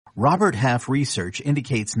Robert Half research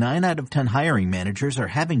indicates 9 out of 10 hiring managers are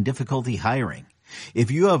having difficulty hiring.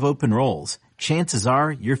 If you have open roles, chances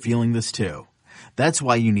are you're feeling this too. That's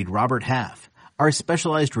why you need Robert Half. Our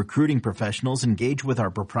specialized recruiting professionals engage with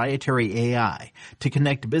our proprietary AI to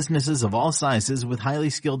connect businesses of all sizes with highly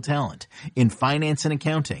skilled talent in finance and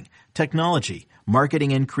accounting, technology,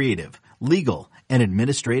 marketing and creative, legal, and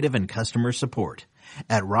administrative and customer support.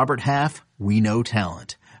 At Robert Half, we know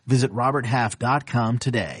talent. Visit roberthalf.com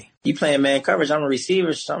today. You playing man coverage, I'm a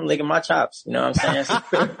receiver, so I'm licking my chops. You know what I'm saying?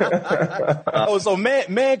 So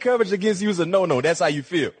man coverage against you is a no-no. That's how you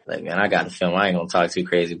feel. Like, man, I got the film. I ain't gonna talk too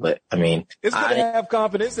crazy, but I mean, it's good to have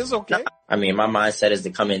confidence. It's okay. I mean, my mindset is to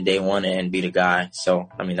come in day one and be the guy. So,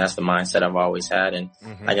 I mean, that's the mindset I've always had. And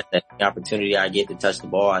I guess that the opportunity I get to touch the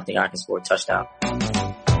ball, I think I can score a touchdown.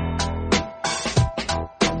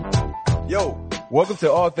 Yo, welcome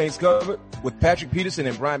to All Things Covered with Patrick Peterson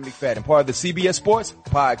and Brian McFadden, part of the CBS Sports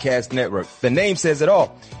Podcast Network. The name says it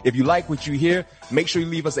all. If you like what you hear, make sure you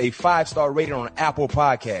leave us a 5-star rating on Apple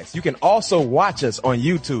Podcasts. You can also watch us on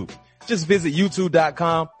YouTube. Just visit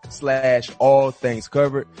youtube.com/all things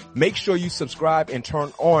covered. Make sure you subscribe and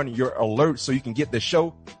turn on your alerts so you can get the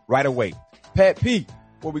show right away. Pat P,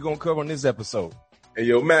 what we going to cover on this episode? Hey,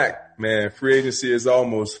 yo, Mac, man, free agency is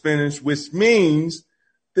almost finished, which means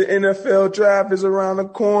the NFL draft is around the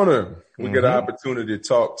corner. We get an opportunity to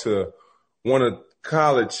talk to one of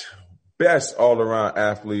college best all-around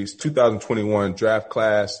athletes, 2021 draft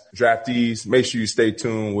class draftees. Make sure you stay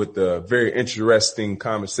tuned with the very interesting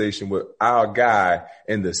conversation with our guy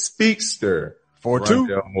and the speedster,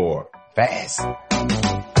 Rondale Moore. Fast.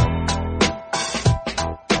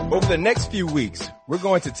 Over the next few weeks, we're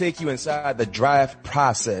going to take you inside the draft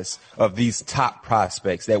process of these top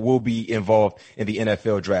prospects that will be involved in the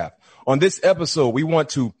NFL draft. On this episode, we want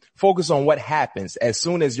to focus on what happens as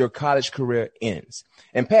soon as your college career ends.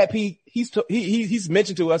 And Pat P, he's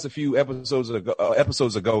mentioned to us a few episodes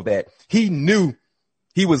ago that he knew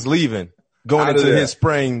he was leaving going into his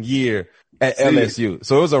spring year at LSU.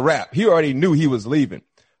 So it was a wrap. He already knew he was leaving.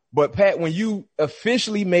 But Pat, when you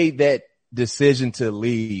officially made that decision to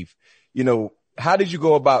leave, you know, how did you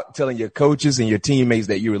go about telling your coaches and your teammates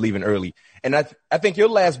that you were leaving early? And I think your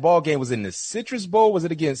last ball game was in the Citrus Bowl. Was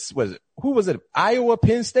it against, who was it? Iowa,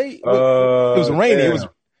 Penn State? It was raining. Yeah.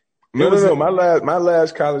 No. My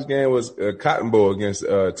last college game was Cotton Bowl against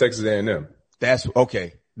Texas A&M. That's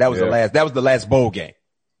okay. That was the last bowl game.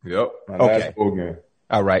 Yep. Last bowl game.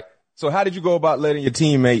 All right. So how did you go about letting your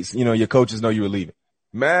teammates, you know, your coaches know you were leaving?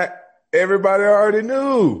 Matt, everybody already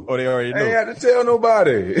knew. Oh, they already knew. I ain't had to tell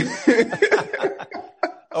nobody.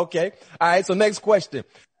 Okay. All right. So next question.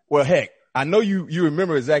 Well, heck, I know you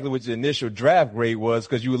remember exactly what your initial draft grade was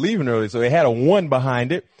because you were leaving early. So it had a 1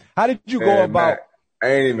 behind it. How did you go about? Matt, I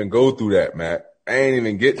ain't even go through that, Matt. I ain't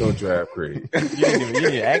even get no draft grade. You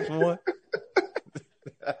didn't ask for one?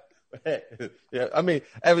 Yeah, I mean,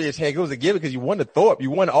 it was a given because you won the Thorpe.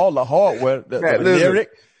 You won all the hardware, the lyric.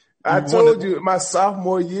 I told you my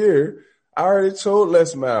sophomore year, I already told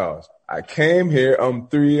Les Miles, I came here, I'm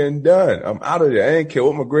 3 and done. I'm out of there. I ain't care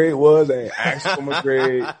what my grade was. I ain't asked for my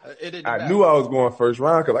grade. I knew I was going first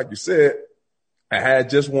round because, like you said, I had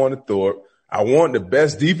just won the Thorpe. I want the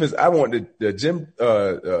best defense. I want the Jim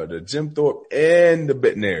Thorpe and the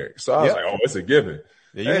Bednarik. So I was like, oh, it's a given.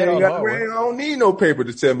 Yeah, I don't need no paper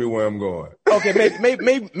to tell me where I'm going. Okay,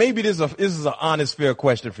 maybe this is an honest, fair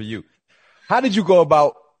question for you. How did you go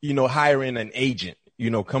about, you know, hiring an agent? You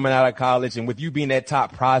know, coming out of college and with you being that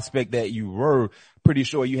top prospect that you were, pretty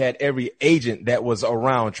sure you had every agent that was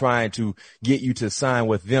around trying to get you to sign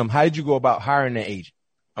with them. How did you go about hiring an agent?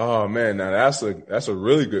 Oh man, now that's a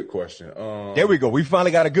really good question. There we go. We finally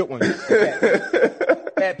got a good one.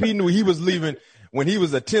 Pat P knew he was leaving when he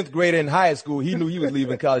was a 10th grader in high school. He knew he was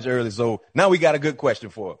leaving college early. So now we got a good question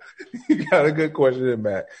for him. You got a good question there,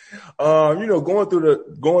 Matt. You know, going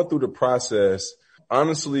through the process,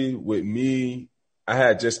 honestly, with me, I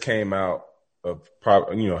had just came out of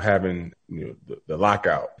having, you know, the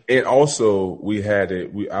lockout. And also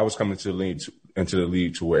I was coming into the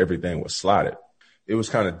league to where everything was slotted. It was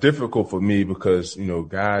kind of difficult for me because, you know,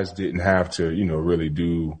 guys didn't have to, you know, really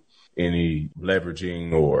do any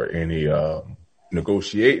leveraging or any,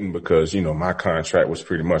 negotiating because, you know, my contract was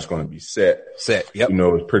pretty much going to be set. Yep. You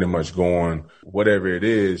know, it's pretty much going, whatever it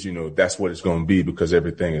is, you know, that's what it's going to be because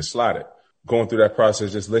everything is slotted. Going through that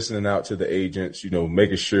process, just listening out to the agents, you know,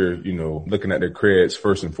 making sure, you know, looking at their creds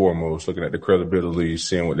first and foremost, looking at the credibility,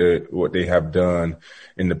 seeing what they have done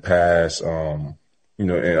in the past, you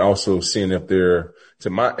know, and also seeing if they're,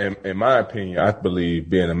 in my opinion, I believe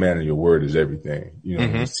being a man of your word is everything. You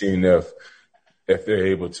know, seeing if they're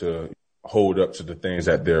able to hold up to the things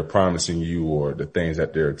that they're promising you or the things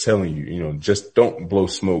that they're telling you. You know, just don't blow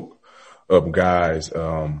smoke up guys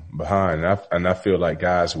behind. And I feel like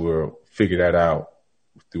guys will figure that out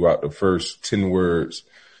throughout the first 10 words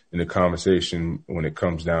in the conversation when it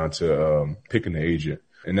comes down to picking the agent.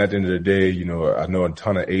 And at the end of the day, you know, I know a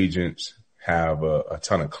ton of agents have a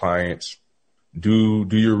ton of clients. Do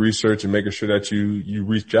your research and making sure that you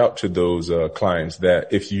reach out to those clients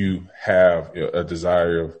that if you have a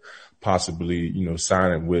desire of possibly, you know,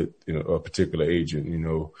 signing with, you know, a particular agent, you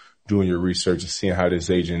know, doing your research and seeing how this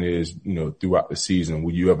agent is, you know, throughout the season.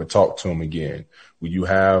 Will you ever talk to him again? Will you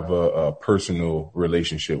have a personal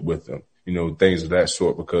relationship with them? You know, things of that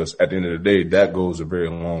sort, because at the end of the day, that goes a very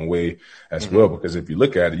long way as well. Because if you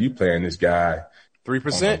look at it, you paying this guy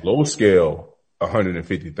 3%, low scale,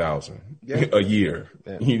 $150,000 a year.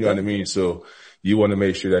 Yeah. You know what I mean? So you want to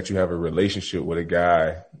make sure that you have a relationship with a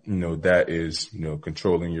guy, you know, that is, you know,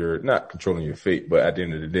 not controlling your fate, but at the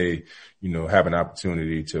end of the day, you know, have an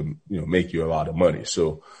opportunity to, you know, make you a lot of money.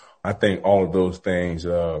 So I think all of those things,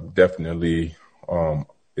 definitely,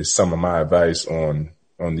 is some of my advice on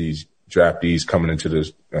these draftees coming into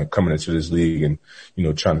this league and, you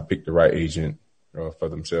know, trying to pick the right agent, for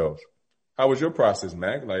themselves. How was your process,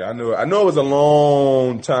 Mac? Like, I know it was a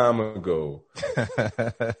long time ago,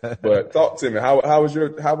 but talk to me. How was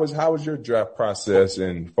your draft process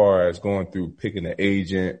and far as going through picking an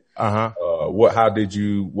agent? What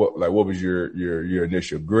was your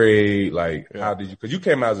initial grade? Like, how did you, cause you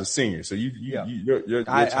came out as a senior. So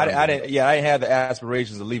I didn't have the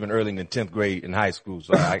aspirations of leaving early in the 10th grade in high school.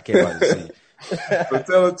 So I came out as a senior.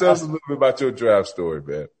 So tell us a little bit about your draft story,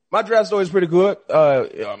 man. My draft story is pretty good.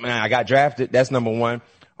 Man, I got drafted. That's number one.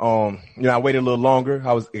 You know, I waited a little longer.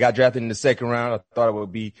 I got drafted in the second round. I thought it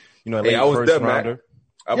would be, you know, a late first rounder.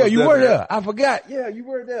 Yeah, you were there. I forgot. Yeah, you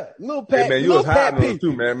were there. Little Pat. Hey, man, you was hot on us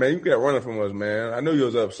too, man. Man, you kept running from us, man. I know you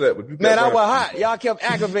was upset, but you kept I was hot. Y'all kept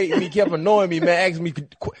aggravating me, kept annoying me, man, asking me,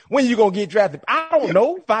 when you gonna get drafted? I don't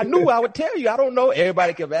know. If I knew, I would tell you. I don't know.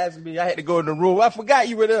 Everybody kept asking me. I had to go in the room. I forgot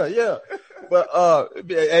you were there. Yeah. But,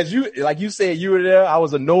 as like you said, you were there. I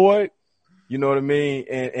was annoyed. You know what I mean?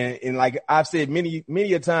 And like I've said many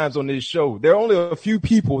a times on this show, there are only a few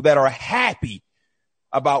people that are happy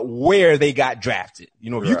about where they got drafted.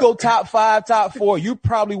 You know, if you go top 5, top 4, you're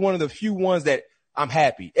probably one of the few ones that I'm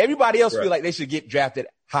happy. Everybody else feel like they should get drafted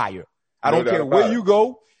higher. I don't care where you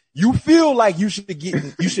go. You feel like you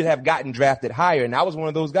should have gotten drafted higher. And I was one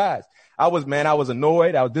of those guys. I was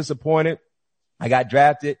annoyed. I was disappointed. I got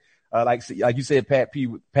drafted. Like you said,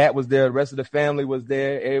 Pat was there. The rest of the family was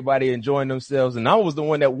there. Everybody enjoying themselves. And I was the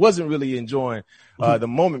one that wasn't really enjoying, the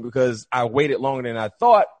moment because I waited longer than I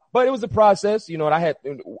thought, but it was a process. You know,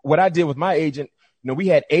 and what I did with my agent, you know, we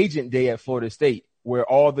had agent day at Florida State where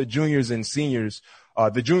all the juniors and seniors,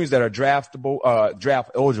 the juniors that are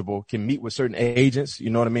draft eligible can meet with certain agents. You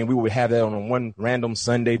know what I mean? We would have that on one random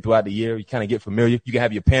Sunday throughout the year. You kind of get familiar. You can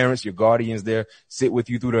have your parents, your guardians there sit with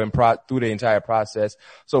you through the entire process.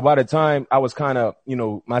 So by the time I was kind of, you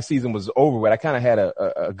know, my season was over with, I kind of had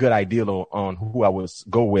a good idea on who I was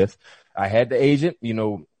go with. I had the agent, you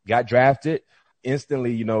know, got drafted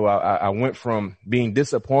instantly. You know, I went from being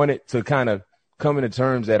disappointed to kind of coming to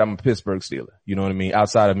terms that I'm a Pittsburgh Steeler. You know what I mean?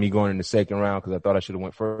 Outside of me going in the second round because I thought I should have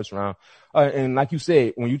went first round. And like you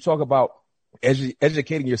said, when you talk about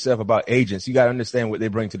educating yourself about agents, you got to understand what they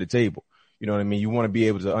bring to the table. You know what I mean? You want to be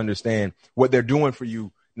able to understand what they're doing for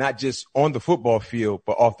you, not just on the football field,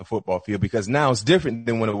 but off the football field, because now it's different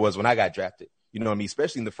than when it was when I got drafted. You know what I mean?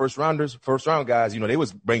 Especially in the first round guys, you know, they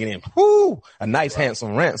was bringing in, a nice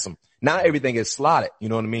handsome ransom. Now everything is slotted. You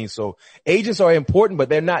know what I mean? So agents are important, but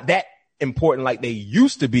they're not that important like they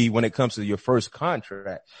used to be when it comes to your first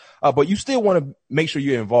contract. But you still want to make sure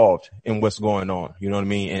you're involved in what's going on. You know what I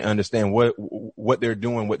mean? And understand what they're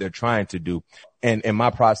doing, what they're trying to do. And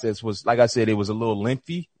my process was, like I said, it was a little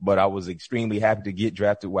lengthy, but I was extremely happy to get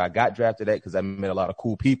drafted where I got drafted at because I met a lot of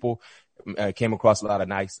cool people, came across a lot of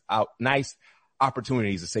nice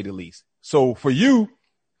opportunities to say the least. So for you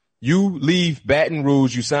leave Baton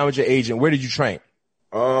Rouge, you sign with your agent. Where did you train?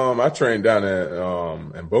 I trained down at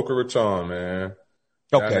in Boca Raton, man.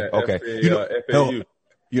 Okay. FAU.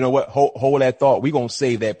 You know what? Hold that thought. We're gonna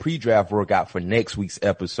save that pre-draft workout for next week's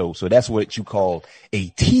episode. So that's what you call a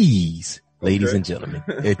tease, ladies and gentlemen.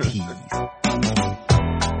 A tease.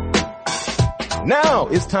 Now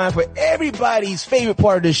it's time for everybody's favorite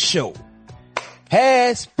part of the show.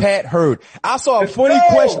 Has Pat heard? I saw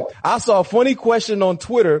a funny question on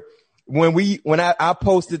Twitter when I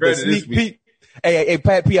posted the sneak peek. Hey,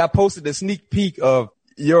 Pat P, I posted a sneak peek of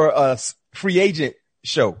your free agent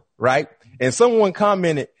show, right? And someone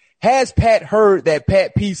commented, Has Pat heard that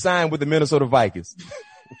Pat P signed with the Minnesota Vikings?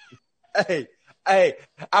 Hey, I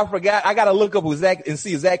forgot. I got to look up and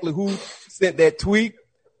see exactly who sent that tweet,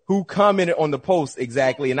 who commented on the post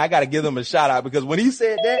exactly. And I got to give them a shout out because when he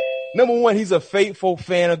said that, number one, he's a faithful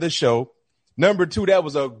fan of the show. Number two, that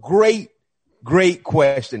was a great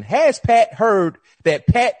question. Has Pat heard that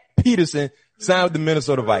Pat Peterson signed with the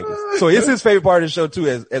Minnesota Vikings? So it's his favorite part of the show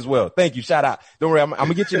too as well. Thank you. Shout out. Don't worry. I'm going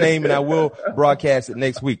to get your name and I will broadcast it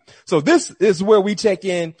next week. So this is where we check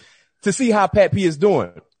in to see how Pat P is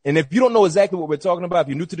doing. And if you don't know exactly what we're talking about, if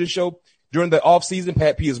you're new to the show, during the off season,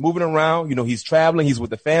 Pat P is moving around. You know, he's traveling. He's with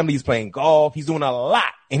the family. He's playing golf. He's doing a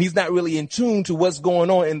lot and he's not really in tune to what's going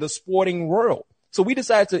on in the sporting world. So we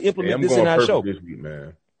decided to implement this in our show. This week,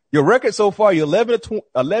 man. Your record so far, you're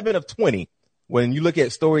 11 of 20 when you look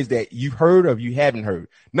at stories that you've heard or you haven't heard.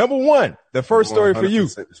 Number one, the first story for you.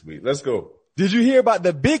 This week. Let's go. Did you hear about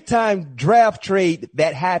the big time draft trade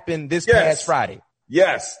that happened this past Friday?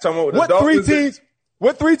 Yes. Talking about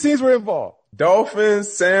what three teams were involved?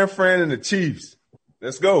 Dolphins, San Fran, and the Chiefs.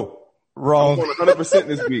 Let's go. Wrong. I'm going 100%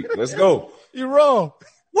 this week. Let's go. You're wrong.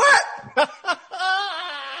 What?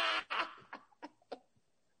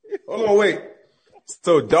 Hold on, wait.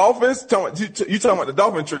 So Dolphins, you talking about the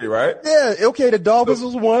Dolphin tree, right? Yeah, okay, the Dolphins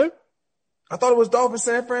was one. I thought it was Dolphins,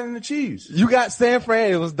 San Fran, and the Chiefs. You got San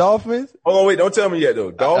Fran, it was Dolphins. Hold on, wait, don't tell me yet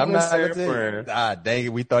though. Dolphins, San Fran. Ah, dang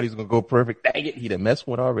it, we thought he was gonna go perfect. Dang it, he done messed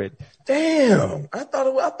one already. Damn, I thought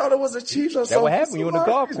it was the Chiefs or something. That's what happened when you on the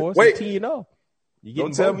golf course. Wait,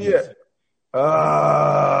 don't tell me yet.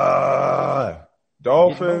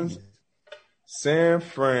 Dolphins, San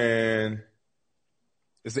Fran.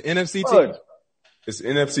 It's the NFC team. It's the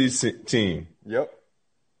NFC team. Yep.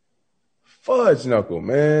 Fudge knuckle,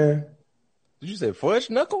 man. Did you say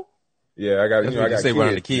fudge knuckle? Yeah, I got. That's I got say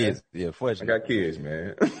kids, the kids. Man. Yeah, fudge. I got kids,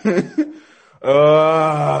 man.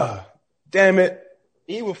 Damn it.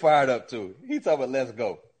 He was fired up too. He talking about let's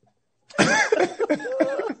go.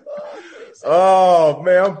 Oh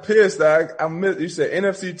man, I'm pissed. I missed. You said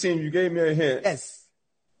NFC team. You gave me a hint. Yes.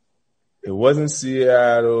 It wasn't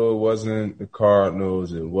Seattle. It wasn't the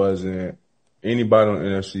Cardinals. It wasn't anybody on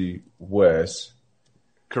NFC West.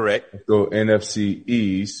 Correct. So NFC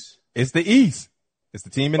East. It's the East. It's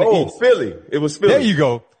the team in the East. Oh, Philly. It was Philly. There you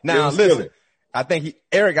go. Now listen. Philly. I think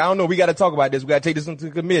Eric, I don't know. We got to talk about this. We got to take this into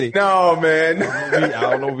the committee. No, man.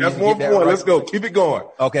 I don't know. That's 1 point. Right. Let's go. Keep it going.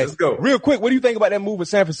 Okay. Let's go. Real quick. What do you think about that move with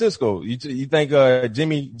San Francisco? You think,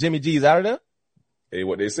 Jimmy G's out of there? Hey,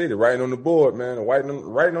 what they say, they're writing on the board, man. They're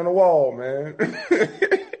writing on the wall, man.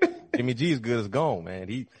 Jimmy G's good as gone, man.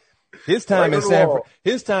 His time in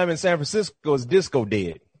San Francisco is disco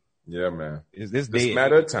dead. Yeah, man. It's just dead. a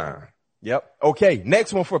matter of time. Yep. Okay.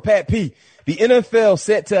 Next one for Pat P. The NFL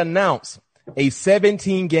set to announce a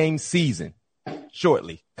 17-game season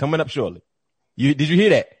coming up shortly. Did you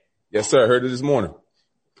hear that? Yes, sir. I heard it this morning.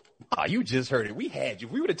 Oh, you just heard it. We had you.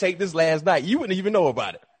 If we would have taken this last night, you wouldn't even know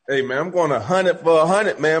about it. Hey, man, I'm going 100 for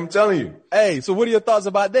 100, man. I'm telling you. Hey, so what are your thoughts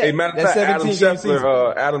about that? Hey, matter of fact, Adam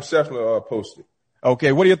Scheffler posted.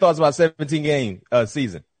 Okay, what are your thoughts about 17-game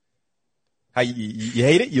season? How you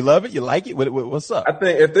hate it? You love it? You like it? What's up? I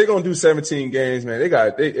think if they're gonna do 17 games, man, they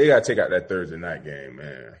got to take out that Thursday night game,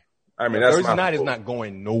 man. I mean, that's Thursday night is not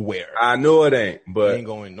going nowhere. I know it ain't, but it ain't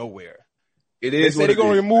going nowhere. It is. They say they're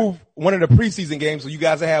going to remove one of the preseason games, so you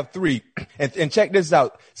guys will have 3. And check this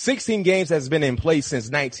out: 16 games has been in place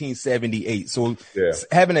since 1978. So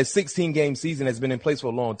having a 16-game season has been in place for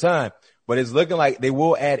a long time. But it's looking like they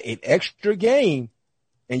will add an extra game,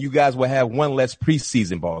 and you guys will have one less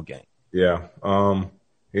preseason ball game. Yeah.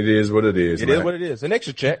 It is what it is. It is what it is. An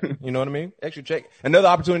extra check. You know what I mean? Extra check. Another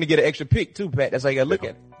opportunity to get an extra pick too, Pat. That's how you got to look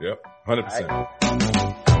at it. Yep. 100%.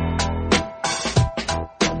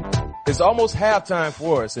 It's almost halftime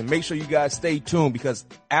for us, and make sure you guys stay tuned because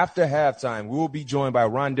after halftime, we will be joined by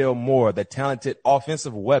Rondale Moore, the talented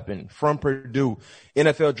offensive weapon from Purdue,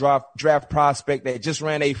 NFL draft prospect that just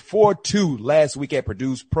ran a 4.2 last week at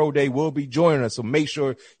Purdue's Pro Day. Will be joining us, so make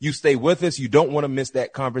sure you stay with us. You don't want to miss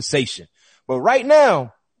that conversation. But right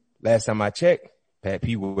now, last time I checked, Pat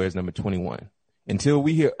P wears number 21. Until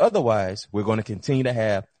we hear otherwise, we're going to continue to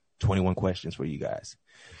have 21 questions for you guys.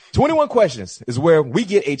 21 questions is where we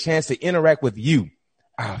get a chance to interact with you,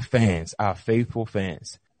 our fans, our faithful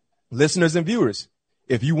fans, listeners and viewers.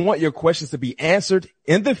 If you want your questions to be answered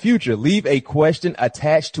in the future, leave a question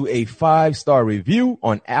attached to a 5-star review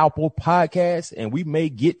on Apple Podcasts, and we may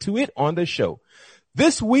get to it on the show.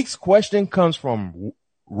 This week's question comes from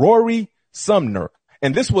Rory Sumner,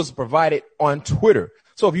 and this was provided on Twitter.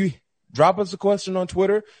 So if you drop us a question on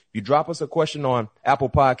Twitter, you drop us a question on Apple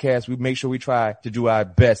Podcasts, we make sure we try to do our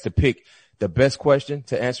best to pick the best question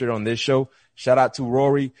to answer it on this show. Shout out to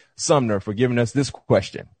Rory Sumner for giving us this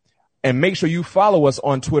question. And make sure you follow us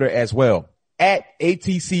on Twitter as well, at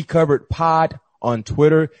ATC Covered Pod on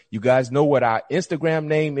Twitter. You guys know what our Instagram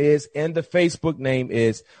name is and the Facebook name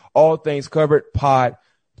is, All Things Covered Pod.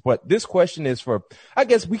 But this question is for, I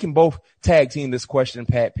guess we can both tag team this question,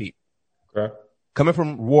 Pat Pete. Okay. Coming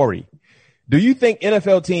from Rory. Do you think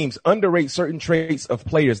NFL teams underrate certain traits of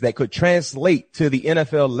players that could translate to the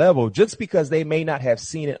NFL level just because they may not have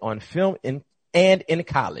seen it on film and in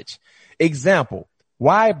college? Example,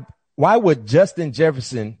 why would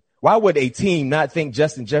a team not think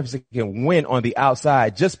Justin Jefferson can win on the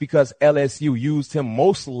outside just because LSU used him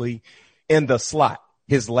mostly in the slot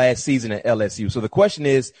his last season at LSU? So the question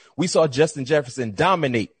is, we saw Justin Jefferson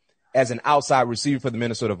dominate as an outside receiver for the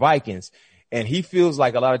Minnesota Vikings. And he feels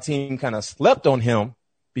like a lot of teams kind of slept on him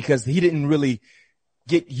because he didn't really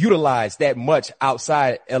get utilized that much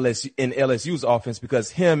outside LSU's offense,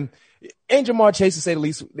 because him and Jamar Chase, to say the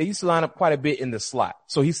least, they used to line up quite a bit in the slot.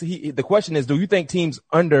 So the question is, do you think teams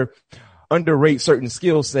underrate certain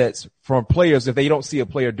skill sets from players if they don't see a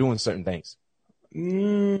player doing certain things?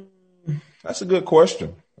 That's a good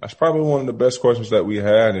question. That's probably one of the best questions that we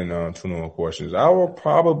had in 21 Questions. I will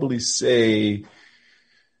probably say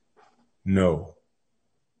no.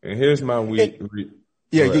 And here's my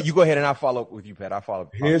you go ahead and I'll follow up with you, Pat.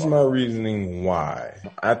 Here's my reasoning why.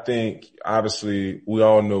 I think, obviously, we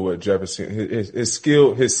all know what Jefferson, his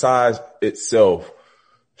skill, his size itself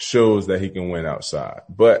shows that he can win outside.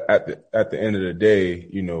 But at the end of the day,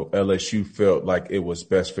 you know, LSU felt like it was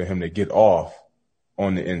best for him to get off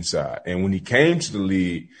on the inside. And when he came to the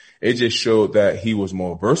league, it just showed that he was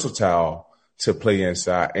more versatile to play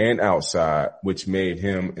inside and outside, which made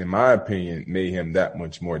him, in my opinion, that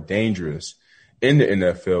much more dangerous in the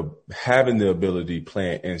NFL, having the ability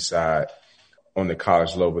playing inside on the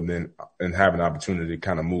college level and having an opportunity to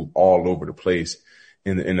kind of move all over the place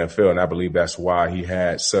in the NFL. And I believe that's why he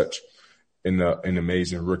had such an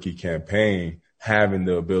amazing rookie campaign, having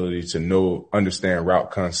the ability to understand route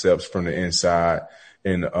concepts from the inside,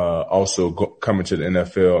 and also coming to the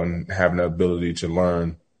NFL and having the ability to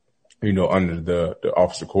learn, you know, under the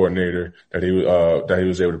offensive coordinator that he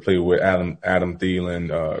was able to play with, Adam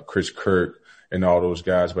Thielen, Chris Kirk, and all those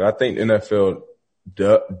guys. But I think the NFL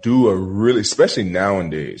do a really, especially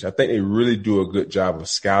nowadays, I think they really do a good job of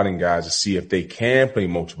scouting guys to see if they can play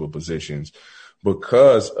multiple positions,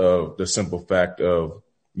 because of the simple fact of,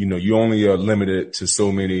 you know, you only are limited to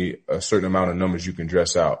a certain amount of numbers you can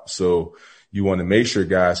dress out. So you want to make sure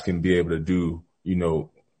guys can be able to do, you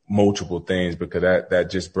know, multiple things, because that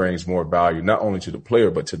just brings more value, not only to the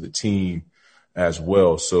player, but to the team as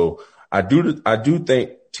well. So I do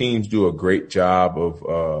think teams do a great job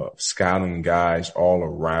of scouting guys all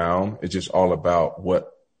around. It's just all about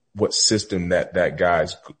what system that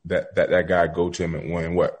guy go to him and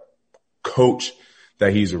win, what coach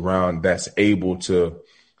that he's around that's able to,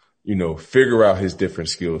 you know, figure out his different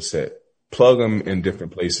skill set, plug him in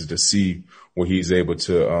different places to see where he's able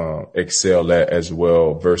to excel at as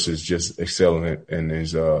well, versus just excelling in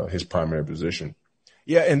his primary position.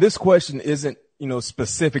 Yeah, and this question isn't, you know,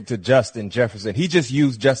 specific to Justin Jefferson. He just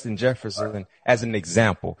used Justin Jefferson as an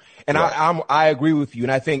example. And right. I agree with you.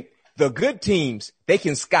 And I think the good teams, they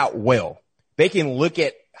can scout well. They can look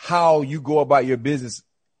at how you go about your business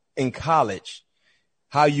in college,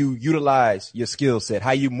 how you utilize your skill set,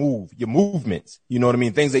 how you move, your movements, you know what I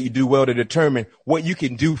mean? Things that you do well to determine what you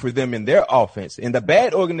can do for them in their offense. In the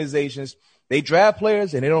bad organizations, they draft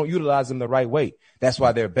players and they don't utilize them the right way. That's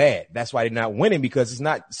why they're bad. That's why they're not winning, because it's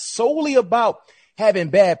not solely about having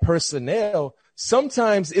bad personnel.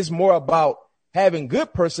 Sometimes it's more about having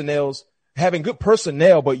good personnel,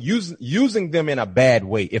 but using them in a bad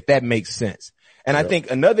way, if that makes sense. And I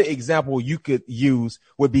think another example you could use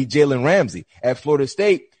would be Jalen Ramsey at Florida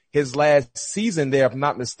State. His last season there, if I'm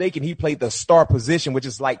not mistaken, he played the star position, which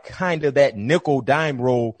is like kind of that nickel dime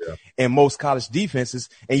role in most college defenses.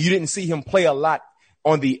 And you didn't see him play a lot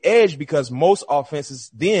on the edge, because most offenses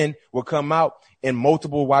then will come out in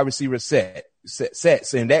multiple wide receiver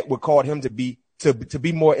sets. And that would cause him to be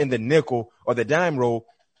more in the nickel or the dime role.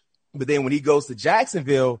 But then when he goes to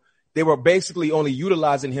Jacksonville, they were basically only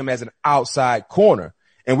utilizing him as an outside corner.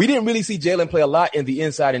 And we didn't really see Jalen play a lot in the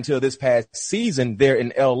inside until this past season there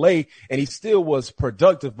in LA, and he still was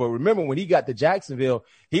productive. But remember, when he got to Jacksonville,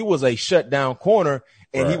 he was a shutdown corner,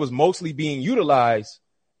 and he was mostly being utilized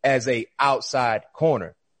as a outside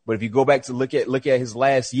corner. But if you go back to look at his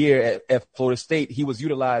last year at Florida State, he was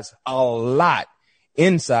utilized a lot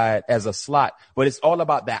inside as a slot. But it's all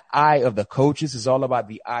about the eye of the coaches. It's all about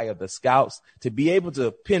the eye of the scouts to be able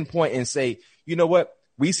to pinpoint and say, you know what?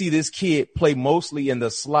 we see this kid play mostly in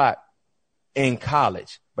the slot in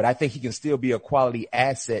college, but I think he can still be a quality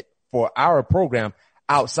asset for our program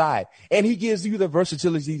outside. And he gives you the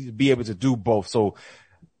versatility to be able to do both. So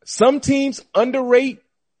some teams underrate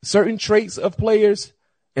certain traits of players,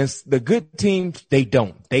 and the good teams, they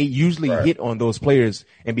don't. They usually hit on those players.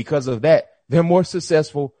 And because of that, they're more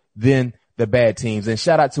successful than the bad teams. And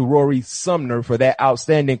shout out to Rory Sumner for that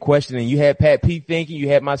outstanding question. And you had Pat P thinking, you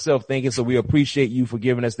had myself thinking. So we appreciate you for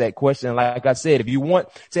giving us that question. And like I said, if you want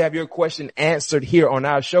to have your question answered here on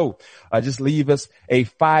our show, just leave us a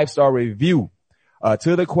 5-star review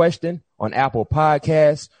to the question on Apple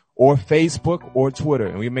Podcasts or Facebook or Twitter.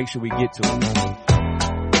 And we make sure we get to it.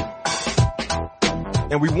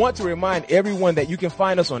 And we want to remind everyone that you can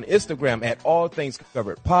find us on Instagram at All Things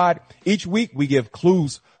Covered Pod. Each week we give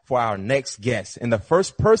clues for our next guest. And the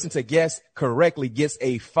first person to guess correctly gets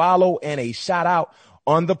a follow and a shout out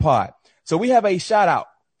on the pod. So we have a shout out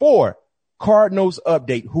for Cardinals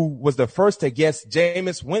Update, who was the first to guess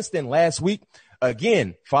Jameis Winston last week.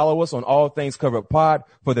 Again, follow us on All Things Covered Pod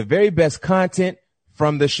for the very best content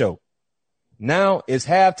from the show. Now it's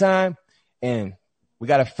halftime, and we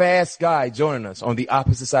got a fast guy joining us on the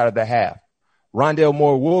opposite side of the half. Rondale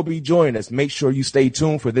Moore will be joining us. Make sure you stay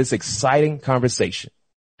tuned for this exciting conversation.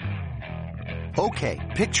 Okay,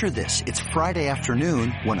 picture this. It's Friday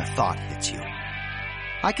afternoon when a thought hits you.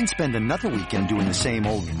 I can spend another weekend doing the same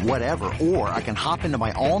old whatever, or I can hop into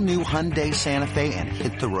my all-new Hyundai Santa Fe and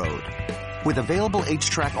hit the road. With available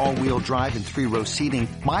H-Track all-wheel drive and 3-row seating,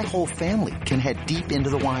 my whole family can head deep into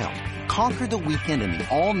the wild. Conquer the weekend in the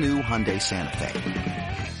all-new Hyundai Santa Fe.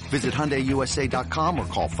 Visit HyundaiUSA.com or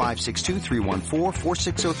call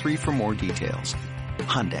 562-314-4603 for more details.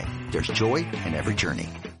 Hyundai, there's joy in every journey.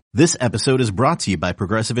 This episode is brought to you by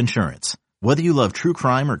Progressive Insurance. Whether you love true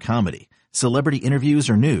crime or comedy, celebrity interviews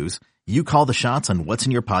or news, you call the shots on what's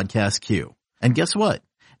in your podcast queue. And guess what?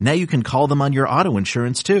 Now you can call them on your auto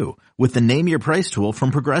insurance too with the Name Your Price tool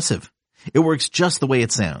from Progressive. It works just the way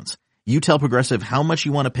it sounds. You tell Progressive how much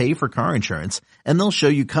you want to pay for car insurance, and they'll show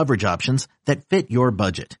you coverage options that fit your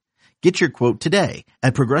budget. Get your quote today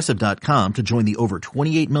at Progressive.com to join the over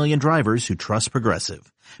 28 million drivers who trust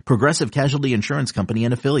Progressive. Progressive Casualty Insurance Company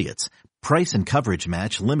and Affiliates. Price and coverage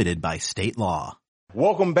match limited by state law.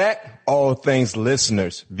 Welcome back, All Things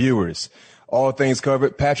listeners, viewers. All Things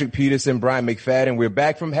Covered, Patrick Peterson, Brian McFadden. We're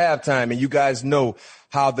back from halftime, and you guys know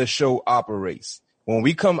how the show operates. When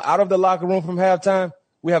we come out of the locker room from halftime,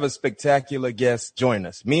 we have a spectacular guest join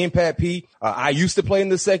us. Me and Pat P. I used to play in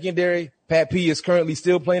the secondary. Pat P is currently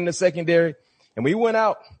still playing in the secondary. And we went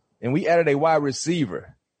out and we added a wide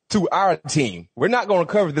receiver to our team. We're not going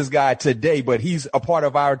to cover this guy today, but he's a part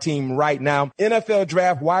of our team right now. NFL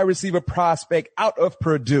draft wide receiver prospect out of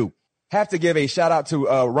Purdue. Have to give a shout out to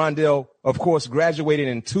Rondale, of course, graduated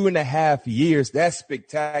in 2.5 years. That's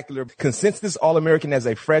spectacular. Consensus All-American as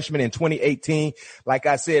a freshman in 2018. Like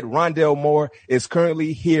I said, Rondale Moore is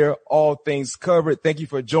currently here. All Things Covered. Thank you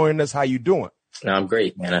for joining us. How you doing? No, I'm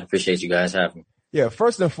great, man. I appreciate you guys having me. Yeah,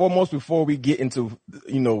 first and foremost, before we get into,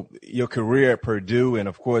 your career at Purdue and,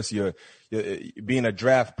 of course, your being a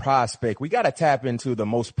draft prospect, we got to tap into the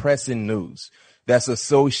most pressing news that's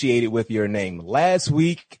associated with your name. Last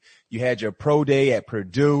week, you had your pro day at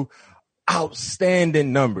Purdue.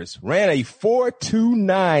 Outstanding numbers. Ran a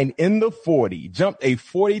 4.29 in the 40. Jumped a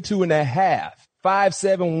 42.5.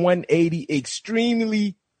 5'7", 180.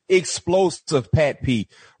 Extremely explosive, Pat P.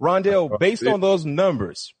 Rondale, based on those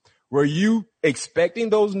numbers, were you expecting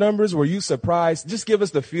those numbers? Were you surprised? Just give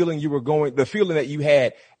us the feeling the feeling that you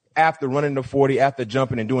had after running the 40, after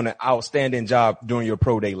jumping and doing an outstanding job during your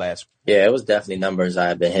pro day last week. Yeah, it was definitely numbers I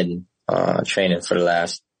had been hitting, training for the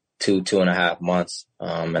last 2.5 months.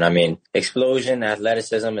 And I mean, explosion,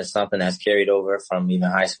 athleticism is something that's carried over from even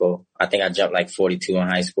high school. I think I jumped like 42 in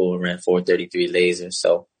high school, ran 4.33 laser.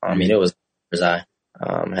 So, I mean, it was numbers I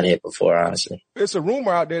had hit before, honestly. There's a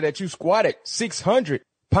rumor out there that you squatted 600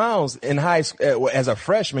 pounds in high school as a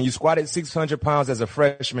freshman. You squatted 600 pounds as a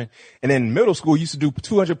freshman. And in middle school, you used to do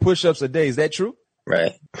 200 push-ups a day. Is that true?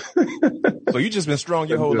 Right. So you just been strong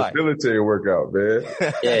your whole life. Military workout, man.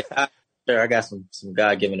 Yeah. I got some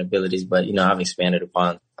God-given abilities, but, I've expanded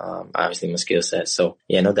upon, obviously my skill set. So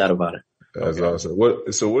yeah, no doubt about it. That's awesome. What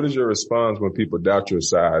is your response when people doubt your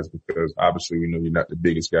size? Because obviously we know you're not the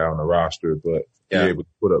biggest guy on the roster, but you're able to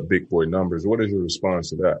put up big boy numbers. What is your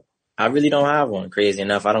response to that? I really don't have one. Crazy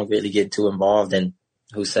enough, I don't really get too involved in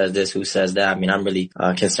who says this, who says that. I mean, I'm really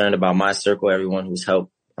concerned about my circle, everyone who's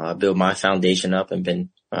helped build my foundation up and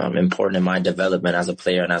been important in my development as a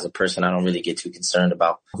player and as a person. I don't really get too concerned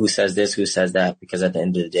about who says this, who says that, because at the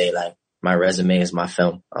end of the day, like, my resume is my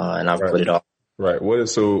film, and I've put it all Right. Where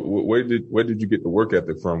did you get the work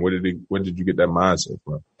ethic from? Where did you get that mindset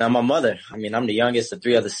from? Now, my mother, I mean, I'm the youngest of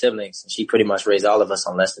 3 other siblings, and she pretty much raised all of us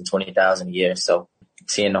on less than $20,000 a year. So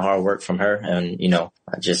seeing the hard work from her and,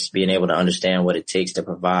 just being able to understand what it takes to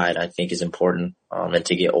provide, I think is important. And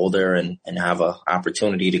to get older and have a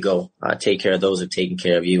opportunity to go, take care of those who've taken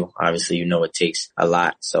care of you. Obviously, it takes a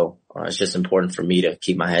lot. So it's just important for me to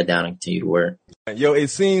keep my head down and continue to work. Yo, it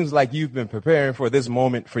seems like you've been preparing for this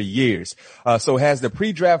moment for years. So has the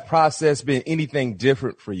pre-draft process been anything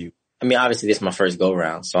different for you? I mean, obviously this is my first go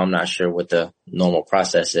round, so I'm not sure what the normal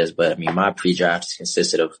process is, but I mean, my pre-draft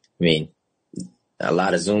consisted of, a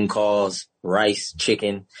lot of Zoom calls, rice,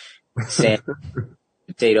 chicken, sand,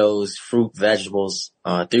 potatoes, fruit, vegetables,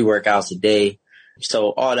 3 workouts a day.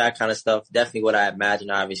 So all that kind of stuff. Definitely what I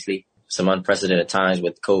imagine, obviously some unprecedented times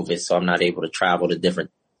with COVID. So I'm not able to travel to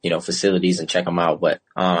different, facilities and check them out. But,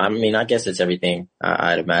 I guess it's everything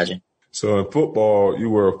I'd imagine. So in football,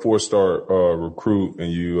 you were a 4-star, recruit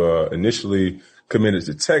and you, initially committed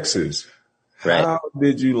to Texas. Right. How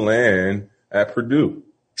did you land at Purdue?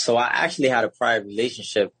 So I actually had a prior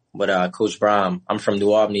relationship with Coach Brom. I'm from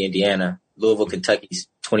New Albany, Indiana. Louisville, Kentucky's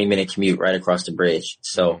 20-minute commute right across the bridge.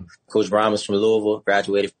 So Coach Brom was from Louisville,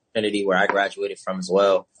 graduated from Trinity, where I graduated from as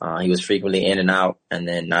well. He was frequently in and out. And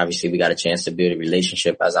then obviously we got a chance to build a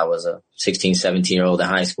relationship as I was a 16, 17-year-old in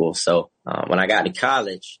high school. So when I got to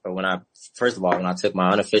college, or when I took my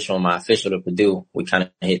unofficial and my official to Purdue, we kind of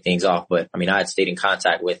hit things off. But I had stayed in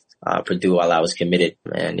contact with Purdue while I was committed.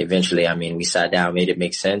 And eventually, we sat down, made it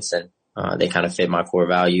make sense. And they kind of fit my core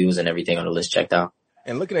values and everything on the list checked out.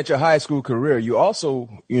 And looking at your high school career, you also,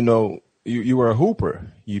 you were a hooper.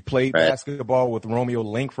 You played basketball with Romeo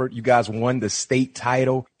Langford. You guys won the state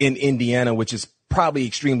title in Indiana, which is probably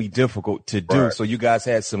extremely difficult to do. Right. So you guys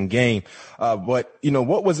had some game. But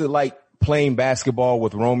what was it like playing basketball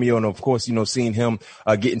with Romeo? And of course, seeing him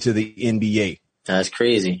get into the NBA. That's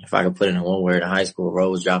crazy. If I could put it in one word, in high school, Ro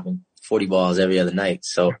was dropping 40 balls every other night.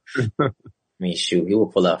 So, shoot, he would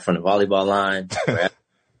pull up from the volleyball line.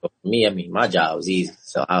 For me, my job was easy.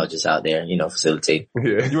 So I was just out there, facilitating.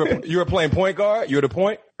 Yeah. You were playing point guard? You were the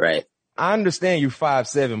point? Right. I understand you're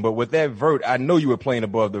 5'7", but with that vert, I know you were playing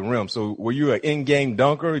above the rim. So were you an in-game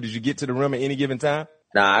dunker? Did you get to the rim at any given time?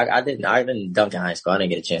 Nah, I didn't dunk in high school. I didn't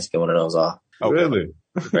get a chance to get one of those off. Okay. Really?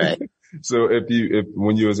 Right. So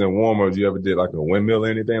when you was in warm-ups, you ever did like a windmill or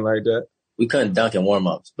anything like that? We couldn't dunk in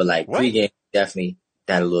warm-ups, but pre-game, definitely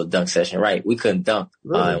had a little dunk session. Right. We couldn't dunk.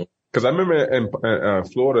 Really? Cause I remember in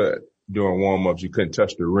Florida during warm-ups, you couldn't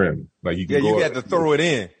touch the rim. Like you had to throw it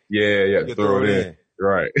in. Yeah, throw it in.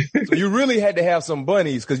 Right. So you really had to have some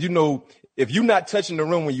bunnies, cause if you're not touching the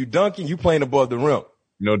rim when you dunking, you playing above the rim.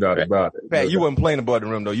 No doubt about it. Pat, you wasn't playing above the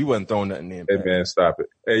rim though. You wasn't throwing nothing in. Hey man, stop it.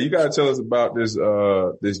 Hey, you gotta tell us about this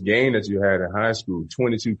game that you had in high school.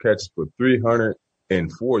 22 catches for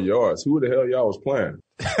 304 yards. Who the hell y'all was playing?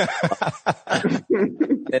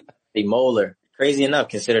 The Moeller. Crazy enough,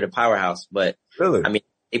 considered a powerhouse, but really?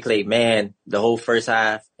 They played man the whole first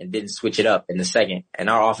half and didn't switch it up in the second. And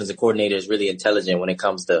our offensive coordinator is really intelligent when it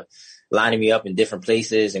comes to lining me up in different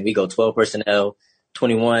places. And we go 12 personnel,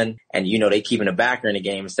 21, and they keeping a backer in the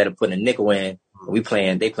game instead of putting a nickel in.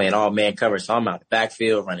 They playing all man coverage. So I'm out the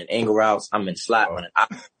backfield running angle routes. I'm in slot running out.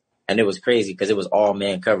 And it was crazy because it was all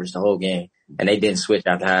man coverage the whole game. And they didn't switch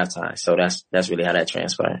after halftime. So that's really how that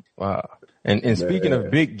transpired. Wow. And speaking of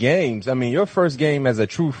big games, your first game as a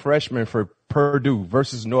true freshman for Purdue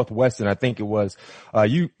versus Northwestern, I think it was,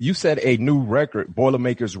 you set a new record,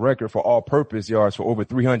 Boilermakers record for all-purpose yards for over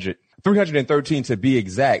 313 to be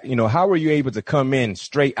exact. How were you able to come in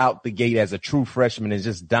straight out the gate as a true freshman and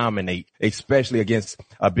just dominate, especially against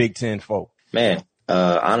a Big Ten foe? Man,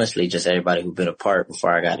 honestly, just everybody who'd been a part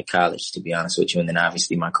before I got to college, to be honest with you. And then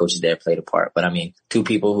obviously my coaches there played a part. But 2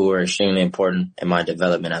 people who were extremely important in my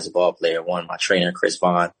development as a ball player. One, my trainer, Chris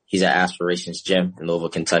Vaughn. He's at Aspirations Gym in Louisville,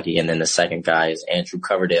 Kentucky. And then the second guy is Andrew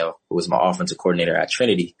Coverdale, who was my offensive coordinator at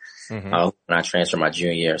Trinity when I transferred my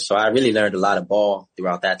junior year. So I really learned a lot of ball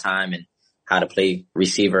throughout that time and how to play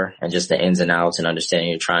receiver and just the ins and outs and understanding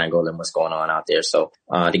your triangle and what's going on out there. So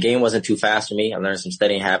the game wasn't too fast for me. I learned some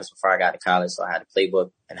studying habits before I got to college. So I had a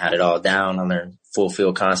playbook and had it all down. I learned full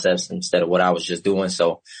field concepts instead of what I was just doing.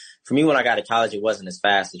 So for me, when I got to college, it wasn't as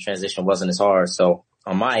fast. The transition wasn't as hard. So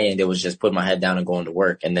on my end, it was just putting my head down and going to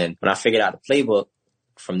work. And then when I figured out the playbook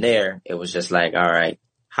from there, it was just like, all right,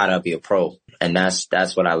 how to be a pro. And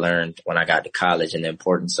that's what I learned when I got to college, and the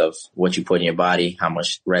importance of what you put in your body, how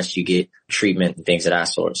much rest you get, treatment, and things of that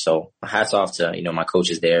sort. So hats off to, my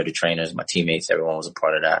coaches there, the trainers, my teammates, everyone was a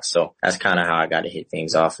part of that. So that's kind of how I got to hit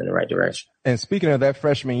things off in the right direction. And speaking of that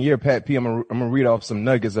freshman year, Pat P, I'm going to read off some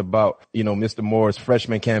nuggets about, Mr. Moore's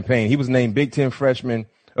freshman campaign. He was named Big Ten Freshman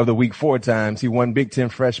of the Week 4 times. He won Big Ten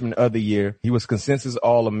Freshman of the Year. He was consensus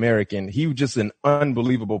All-American. He was just an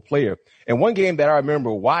unbelievable player. And one game that I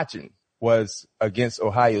remember watching was against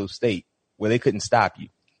Ohio State, where they couldn't stop you.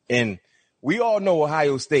 And we all know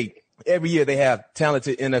Ohio State, every year they have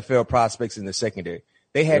talented NFL prospects in the secondary.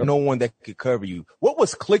 They had no one that could cover you. What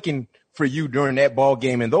was clicking for you during that ball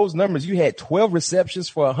game? And those numbers, you had 12 receptions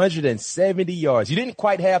for 170 yards. You didn't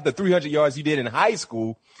quite have the 300 yards you did in high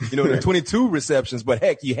school, the 22 receptions, but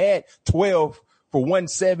heck, you had 12 for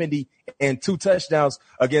 170 and 2 touchdowns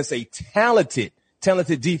against a talented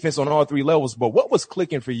defense on all 3 levels. But what was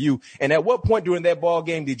clicking for you? And at what point during that ball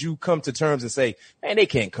game did you come to terms and say, man, they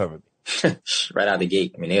can't cover me? Right out the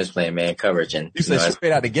gate. They was playing man coverage, and you said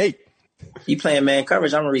straight out the gate. You playing man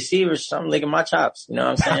coverage. I'm a receiver, so I'm licking my chops. You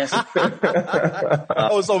know what I'm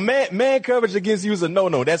saying? So man coverage against you is a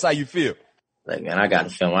no-no. That's how you feel. Like, man, I got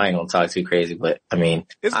the film. I ain't gonna talk too crazy, but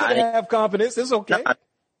it's good to have confidence. It's okay.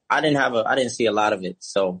 I didn't see a lot of it.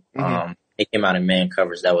 So, it came out in man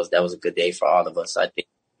coverage. That was a good day for all of us. I think,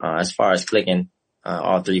 as far as clicking,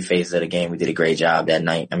 all 3 phases of the game, we did a great job that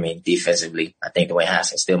night. defensively, I think Dwayne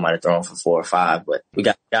Haskins still might have thrown for 4 or 5, but we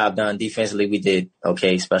got the job done. Defensively, we did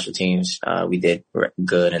okay. Special teams, we did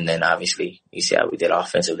good. And then obviously you see how we did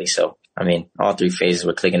offensively. So, all 3 phases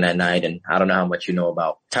were clicking that night. And I don't know how much you know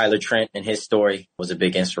about Tyler Trent, and his story was a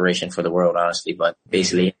big inspiration for the world, honestly. But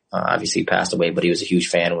basically, obviously he passed away, but he was a huge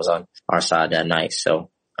fan, was on our side that night. So,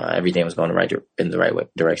 everything was going in the right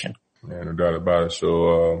direction. Yeah, no doubt about it.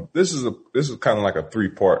 So, this is kind of like a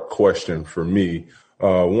 3-part question for me.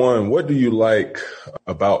 1, what do you like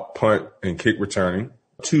about punt and kick returning?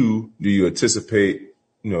 2, do you anticipate,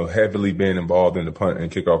 heavily being involved in the punt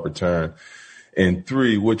and kickoff return? And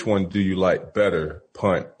 3, which one do you like better,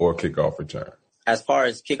 punt or kickoff return? As far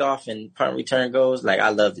as kickoff and punt return goes, I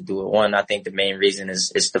love to do it. 1, I think the main reason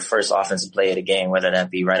is it's the first offensive play of the game, whether that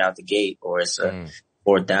be right out the gate or it's a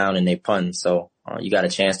 4th down and they punt. So you got a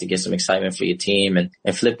chance to get some excitement for your team and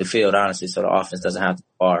flip the field, honestly, so the offense doesn't have to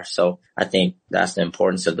bar. So I think that's the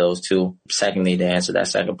importance of those 2. Secondly, to answer that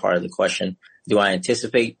second part of the question, do I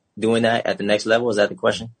anticipate doing that at the next level? Is that the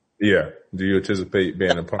question? Yeah. Do you anticipate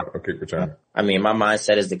being a punt or kick return? My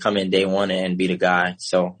mindset is to come in day 1 and be the guy.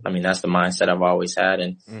 So, that's the mindset I've always had.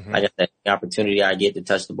 And like I said, the opportunity I get to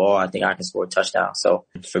touch the ball, I think I can score a touchdown. So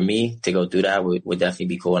for me to go do that would definitely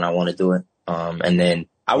be cool, and I want to do it. And then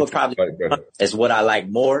I would probably is what I like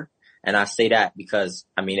more. And I say that because,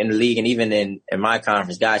 in the league and even in my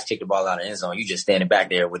conference, guys kick the ball out of the end zone. You just standing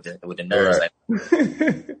back there with the nerves.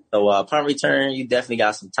 Right. So, punt return, you definitely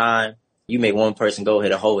got some time. You make one person go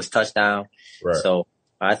hit a hole, it's touchdown. Right. So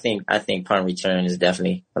I think punt return is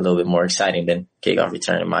definitely a little bit more exciting than kickoff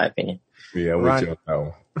return, in my opinion. Yeah, I'm with you on that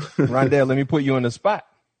one. Rondell, let me put you on the spot.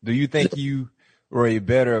 Do you think you were a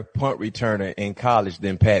better punt returner in college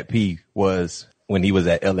than Pat P was when he was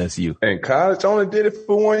at LSU? In college, I only did it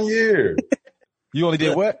for 1 year. You only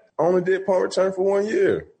did what? I only did punt return for 1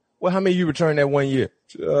 year. Well, how many you returned that 1 year?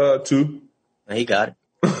 2. He got it.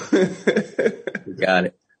 He got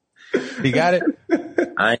it. He got it?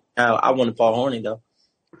 I won the Paul Hornung, though.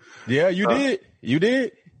 Yeah, you did. You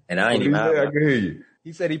did. And I ain't even have I can hear you.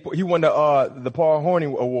 He said he won the Paul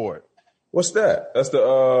Hornung Award. What's that? That's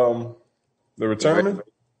the return?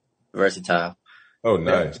 Versatile. Oh,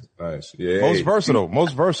 nice. Yeah. Nice. Yeah. Most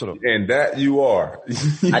versatile. And that you are.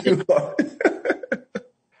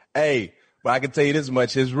 Hey, but I can tell you this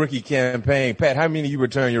much. His rookie campaign, Pat, how many you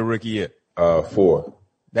return your rookie year? 4.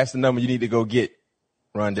 That's the number you need to go get,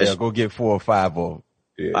 Rondell. Go get 4 or 5 of them.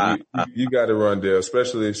 Yeah, you got to run there,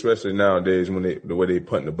 especially nowadays when the way they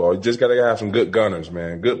punt the ball. You just got to have some good gunners,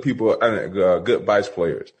 man. Good people, good vice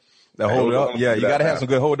players. The hold up, yeah, you got to have some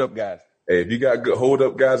good hold up guys. Hey, if you got good hold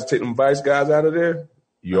up guys to take them vice guys out of there,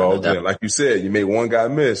 you all good. Like you said, you made one guy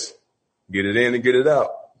miss, get it in and get it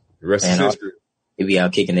out. The rest is history. You be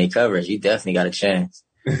out kicking their coverage, you definitely got a chance.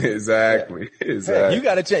 Exactly. Hey, you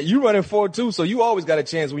got a chance. You running 4-2, so you always got a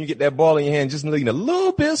chance when you get that ball in your hand, just needing a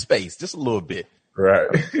little bit of space, just a little bit. Right.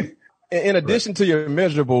 In addition to your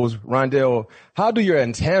measurables, Rondell, how do your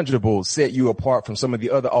intangibles set you apart from some of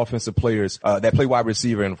the other offensive players that play wide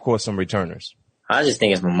receiver and, of course, some returners? I just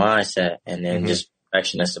think it's my mindset and then just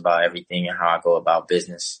perfectionist about everything and how I go about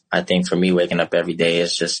business. I think for me, waking up every day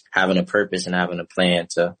is just having a purpose and having a plan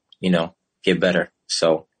to, get better.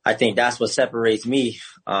 So I think that's what separates me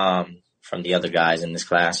from the other guys in this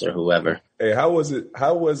class or whoever. Hey, how was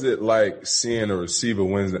it like seeing a receiver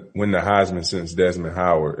win the Heisman since Desmond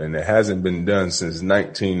Howard, and it hasn't been done since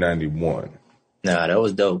 1991? Nah, that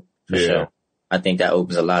was dope for sure. I think that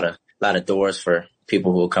opens a lot of doors for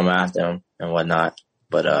people who will come after him and whatnot.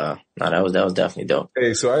 But no, that was definitely dope.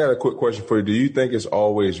 Hey, so I got a quick question for you. Do you think it's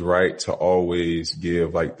always right to always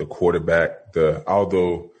give like the quarterback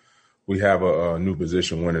although we have a new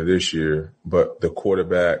position winner this year, but the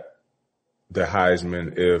quarterback the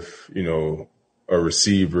Heisman if, you know, a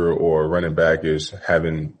receiver or a running back is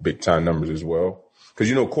having big time numbers as well? Because,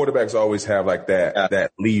 you know, quarterbacks always have like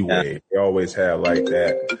that leeway. Yeah. They always have like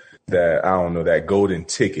that, I don't know, that golden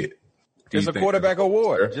ticket. It's a quarterback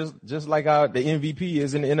award, just like how the MVP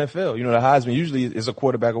is in the NFL. You know, the Heisman usually is a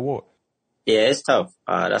quarterback award. Yeah, it's tough.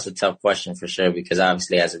 That's a tough question for sure, because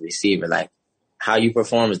obviously as a receiver, like how you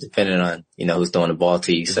perform is dependent on, you know, who's throwing the ball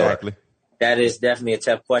to you. Exactly. So that is definitely a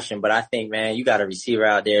tough question. But I think, man, you got a receiver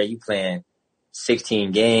out there, you playing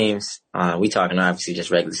 16 games. We talking obviously just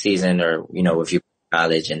regular season, or, you know, if you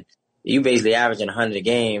college, and you basically averaging 100 a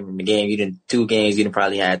game. In the game, 2 games, you didn't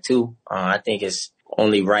probably had 2. I think it's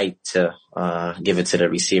only right to give it to the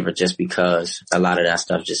receiver, just because a lot of that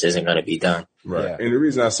stuff just isn't going to be done. Right. Yeah. And the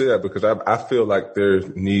reason I say that, because I feel like there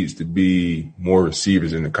needs to be more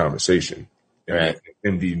receivers in the conversation. Right.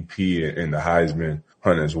 MVP and the Heisman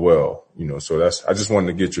hunt as well. You know, so I just wanted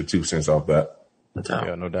to get your 2 cents off that.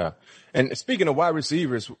 Yeah, no doubt. And speaking of wide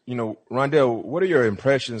receivers, you know, Rondell, what are your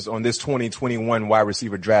impressions on this 2021 wide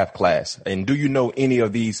receiver draft class? And do you know any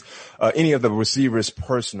of the receivers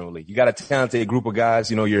personally? You got a talented group of guys,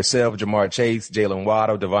 you know, yourself, Jamar Chase, Jalen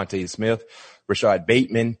Waddle, Devontae Smith, Rashad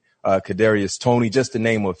Bateman, Kadarius Toney, just to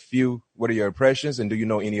name a few. What are your impressions, and do you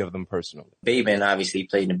know any of them personally? Bateman obviously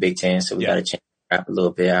played in the Big Ten, so we got a chance to rap a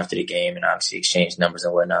little bit after the game and obviously exchange numbers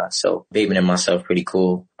and whatnot. So Bateman and myself, pretty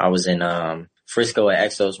cool. I was in Frisco at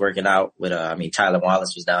Exos working out with, Tyler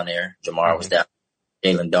Wallace was down there. Jamar was down.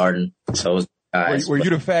 Jalen Darden. So it was guys. Were you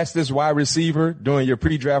the fastest wide receiver during your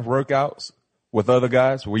pre-draft workouts with other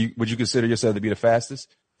guys? Would you consider yourself to be the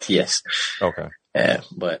fastest? Yes. Okay. Yeah,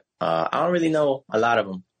 but I don't really know a lot of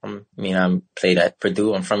them. I played at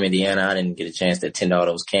Purdue. I'm from Indiana. I didn't get a chance to attend all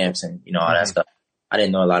those camps and, you know, all that stuff. I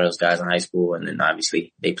didn't know a lot of those guys in high school, and then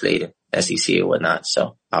obviously they played in SEC or whatnot.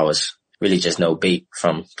 So I was really just no bait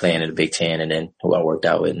from playing in the Big Ten, and then who I worked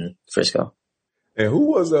out with in Frisco. And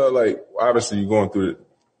who was obviously you're going through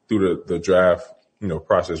the draft, you know,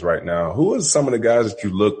 process right now. Who was some of the guys that you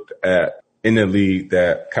looked at in the league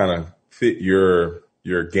that kind of fit your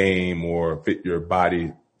game or fit your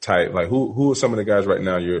body type? Like who are some of the guys right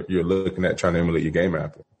now you're looking at trying to emulate your game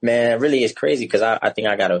after? Man, it really is crazy, because I think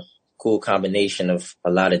I got a cool combination of a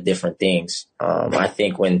lot of different things. I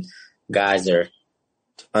think when guys are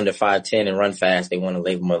under 5'10" and run fast, they want to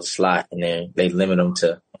label them a slot, and then they limit them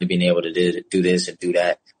to being able to do this and do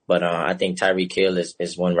that. But I think Tyreek Hill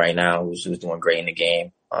is one right now who's doing great in the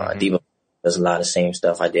game. Debo does a lot of the same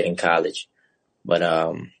stuff I did in college. But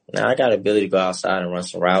now I got the ability to go outside and run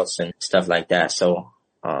some routes and stuff like that. So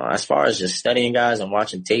as far as just studying guys and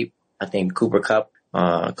watching tape, I think Cooper Kupp,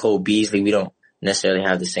 Cole Beasley, we don't necessarily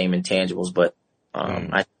have the same intangibles, but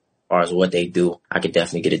as far as what they do, I could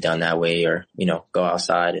definitely get it done that way, or, you know, go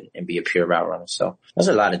outside and be a pure route runner. So there's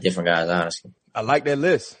a lot of different guys, honestly. I like that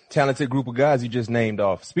list. Talented group of guys you just named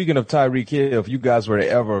off. Speaking of Tyreek Hill, if you guys were to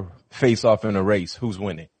ever face off in a race, who's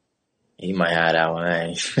winning? He might have that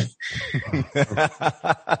one.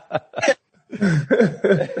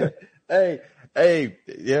 Hey,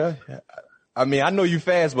 yeah. I mean, I know you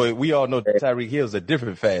fast, but we all know Tyreek Hill's a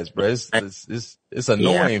different fast, bro. It's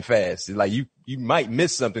annoying fast. It's like you might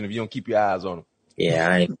miss something if you don't keep your eyes on him. Yeah,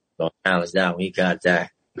 I ain't gonna challenge that when he got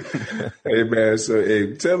that. Hey man,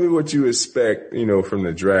 so tell me what you expect, you know, from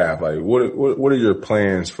the draft. Like what are your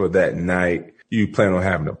plans for that night? You plan on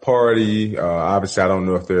having a party? Obviously I don't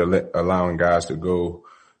know if they're allowing guys to go.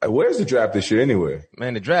 Where's the draft this year anyway?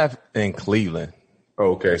 Man, the draft in Cleveland.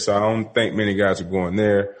 Okay, so I don't think many guys are going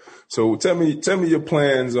there. So tell me your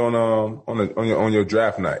plans on your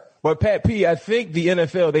draft night. Well, Pat P, I think the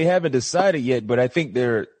NFL, they haven't decided yet, but I think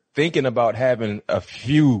they're thinking about having a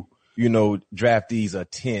few, you know, draftees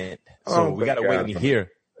attend. So we got to wait and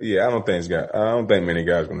hear. Yeah, I don't think many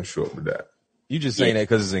guys are going to show up to that. You just saying that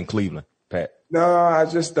because it's in Cleveland, Pat. No, I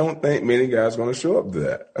just don't think many guys are going to show up to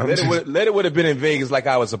that. Let it would have been in Vegas like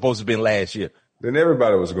I was supposed to have been last year. Then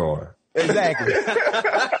everybody was going. Exactly.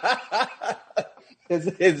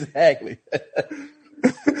 Exactly.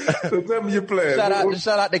 So tell me your plans.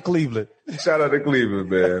 Shout out to Cleveland. Shout out to Cleveland,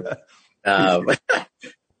 man.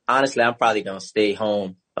 Honestly, I'm probably going to stay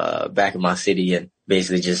home, back in my city and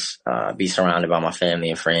basically just be surrounded by my family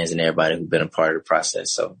and friends and everybody who's been a part of the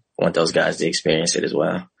process. So I want those guys to experience it as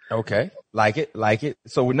well. Okay. Like it.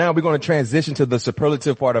 So now we're going to transition to the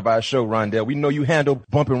superlative part of our show, Rondell. We know you handle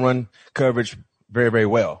bump and run coverage very, very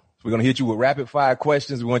well. So we're going to hit you with rapid fire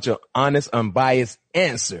questions. We want your honest, unbiased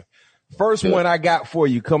answer. First one I got for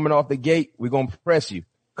you coming off the gate. We're going to press you.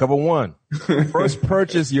 Cover one. First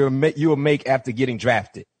purchase you'll make after getting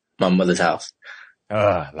drafted. My mother's house.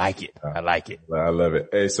 Like it. I like it. I love it.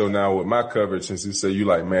 Hey, so now with my coverage, since you say you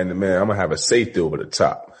like man to man, I'm going to have a safety over the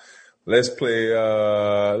top. Let's play,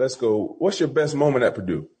 let's go. What's your best moment at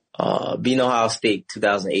Purdue? Beating Ohio State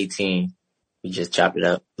 2018. We just chopped it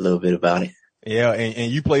up a little bit about it. Yeah.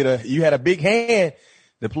 And you had a big hand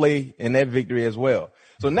to play in that victory as well.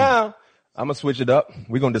 So now I'm going to switch it up.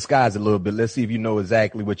 We're going to disguise it a little bit. Let's see if you know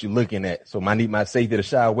exactly what you're looking at. So I need my safety to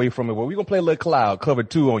shy away from it. Well, we're going to play a little cloud, cover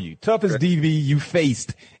 2 on you. Toughest DB you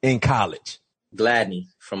faced in college. Gladney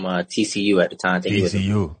from TCU at the time.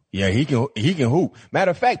 TCU. Yeah, he can hoop.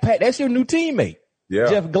 Matter of fact, Pat, that's your new teammate. Yeah.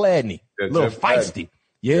 Jeff Gladney. Yeah, little Jeff feisty.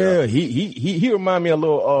 Yeah, he remind me a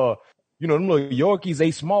little, them little Yorkies,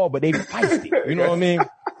 they small, but they feisty. You know what I mean?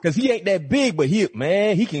 Cause he ain't that big, but he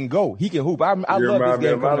can go. He can hoop. I love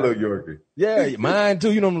this guy. My little Yorkie. Yeah, mine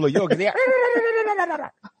too. You know them little Yorkies.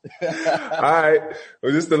 All right.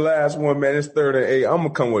 Well, this is the last one, man. It's 3rd and 8. I'm going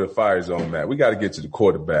to come with a fire zone, man. We got to get to the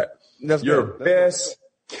quarterback. Your best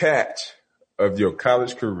catch of your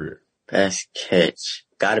college career. Best catch.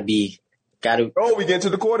 Gotta. Oh, we get to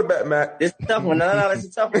the quarterback, Matt. This is a tough one. No, it's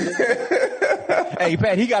a tough one. Hey,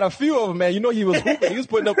 Pat, he got a few of them, man. You know he was hooping.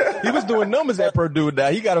 He was doing numbers at Purdue now.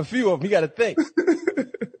 He got a few of them. He got to think.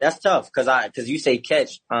 That's tough because you say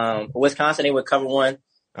catch. Wisconsin, they would cover one.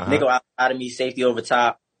 Nickel out of me, safety over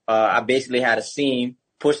top. I basically had a seam,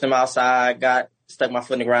 pushed them outside, stuck my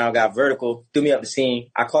foot in the ground, got vertical, threw me up the seam.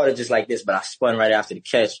 I caught it just like this, but I spun right after the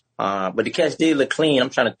catch. But the catch did look clean. I'm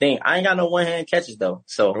trying to think. I ain't got no one-hand catches though.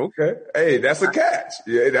 So okay. Hey, that's a catch.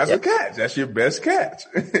 Yeah, that's a catch. That's your best catch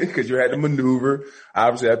because you had to maneuver,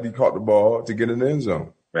 obviously, after you caught the ball to get in the end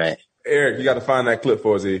zone. Right. Eric, you got to find that clip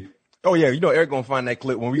for us, E. Oh, yeah. Eric going to find that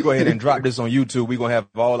clip. When we go ahead and drop this on YouTube, we're going to have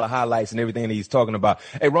all the highlights and everything that he's talking about.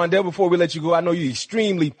 Hey, Rondell, before we let you go, I know you're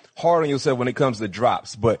extremely hard on yourself when it comes to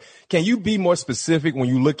drops, but can you be more specific when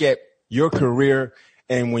you look at your career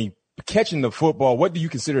and when you're catching the football, what do you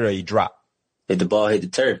consider a drop? If the ball hit the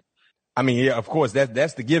turf. I mean, yeah, of course,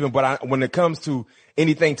 that's the given. But when it comes to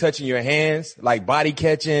anything touching your hands, like body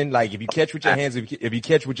catching, like if you catch with your hands, if you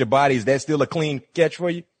catch with your body, is that still a clean catch for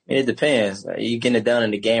you? It depends. You getting it done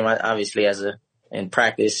in the game, obviously, in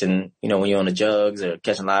practice, and when you're on the jugs or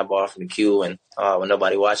catching live ball from the queue, and when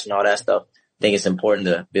nobody watching, all that stuff. I think it's important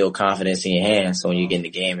to build confidence in your hands. So when you get in the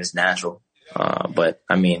game, it's natural. But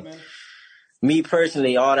I mean, me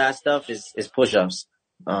personally, all that stuff is push-ups.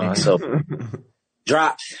 So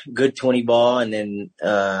drops, good 20 ball, and then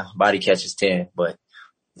body catches 10. But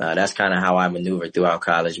that's kind of how I maneuver throughout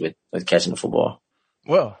college with catching the football.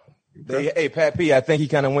 Well. Hey, Pat P, I think he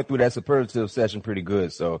kind of went through that superlative session pretty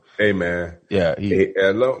good. So, hey, man. Yeah.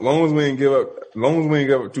 Long as we didn't give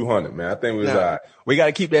up 200, man. I think we was all right. We got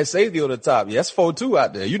to keep that safety on the top. Yeah, that's 4-2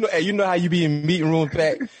 out there. You know how you be in meeting room,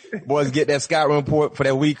 Pat? Boys get that scout report for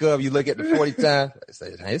that week of. You look at the 40 times.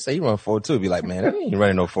 They say you run 4-2. Be like, man, I ain't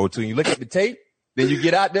running no 4-2. You look at the tape. Then you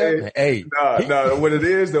get out there. No. What it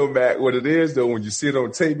is though, Matt, when you see it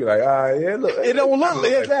on tape, you're like, yeah, look. It don't look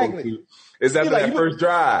exactly. It's after that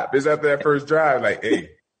first drive. Like, hey,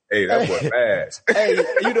 that boy fast. Hey,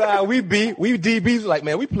 you know how we be. We DBs like,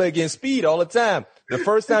 man, we play against speed all the time. The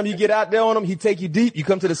first time you get out there on him, he take you deep. You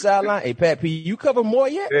come to the sideline. Hey, Pat P, you cover more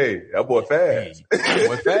yet? Hey, that boy fast. Hey,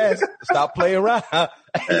 boy fast. Stop playing around.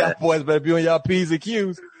 Y'all boys better be on y'all P's and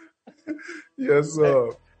Q's. Yes, sir.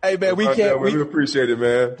 Hey, man, we appreciate it,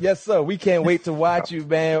 man. Yes, sir. We can't wait to watch you,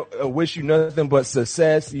 man. Wish you nothing but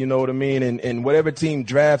success. You know what I mean? And whatever team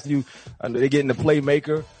drafts you, they're getting the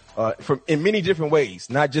playmaker, in many different ways,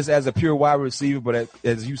 not just as a pure wide receiver, but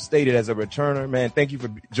as you stated, as a returner, man. Thank you for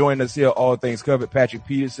joining us here. All Things Covered, Patrick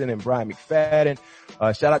Peterson and Brian McFadden.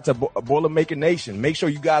 Shout out to Boilermaker Nation. Make sure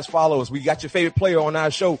you guys follow us. We got your favorite player on our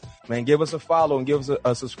show, man. Give us a follow and give us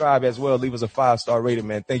a subscribe as well. Leave us a 5-star rating,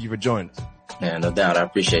 man. Thank you for joining us. Yeah, no doubt. I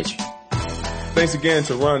appreciate you. Thanks again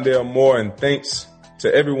to Rondell Moore, and thanks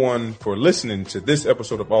to everyone for listening to this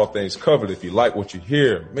episode of All Things Covered. If you like what you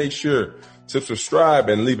hear, make sure to subscribe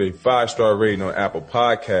and leave a 5-star rating on Apple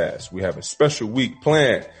Podcasts. We have a special week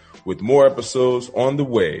planned with more episodes on the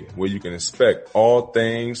way where you can expect all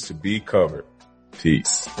things to be covered.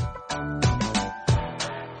 Peace.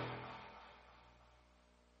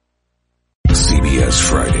 CBS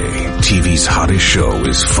Friday. TV's hottest show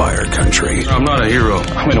is Fire Country. I'm not a hero.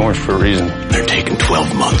 I'm in orange for a reason. They're taking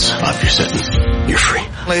 12 months off your sentence. You're free.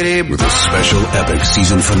 Lady, with a special epic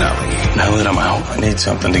season finale. Now that I'm out, I need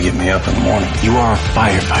something to get me up in the morning. You are a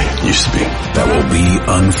firefighter. Used to be. That will be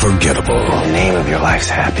unforgettable. In the name of your life's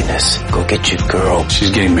happiness, go get your girl.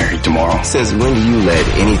 She's getting married tomorrow. Since when do you let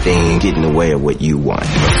anything get in the way of what you want? The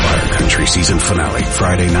Fire Country season finale,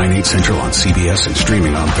 Friday, 9/8 Central on CBS and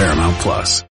streaming on Paramount+.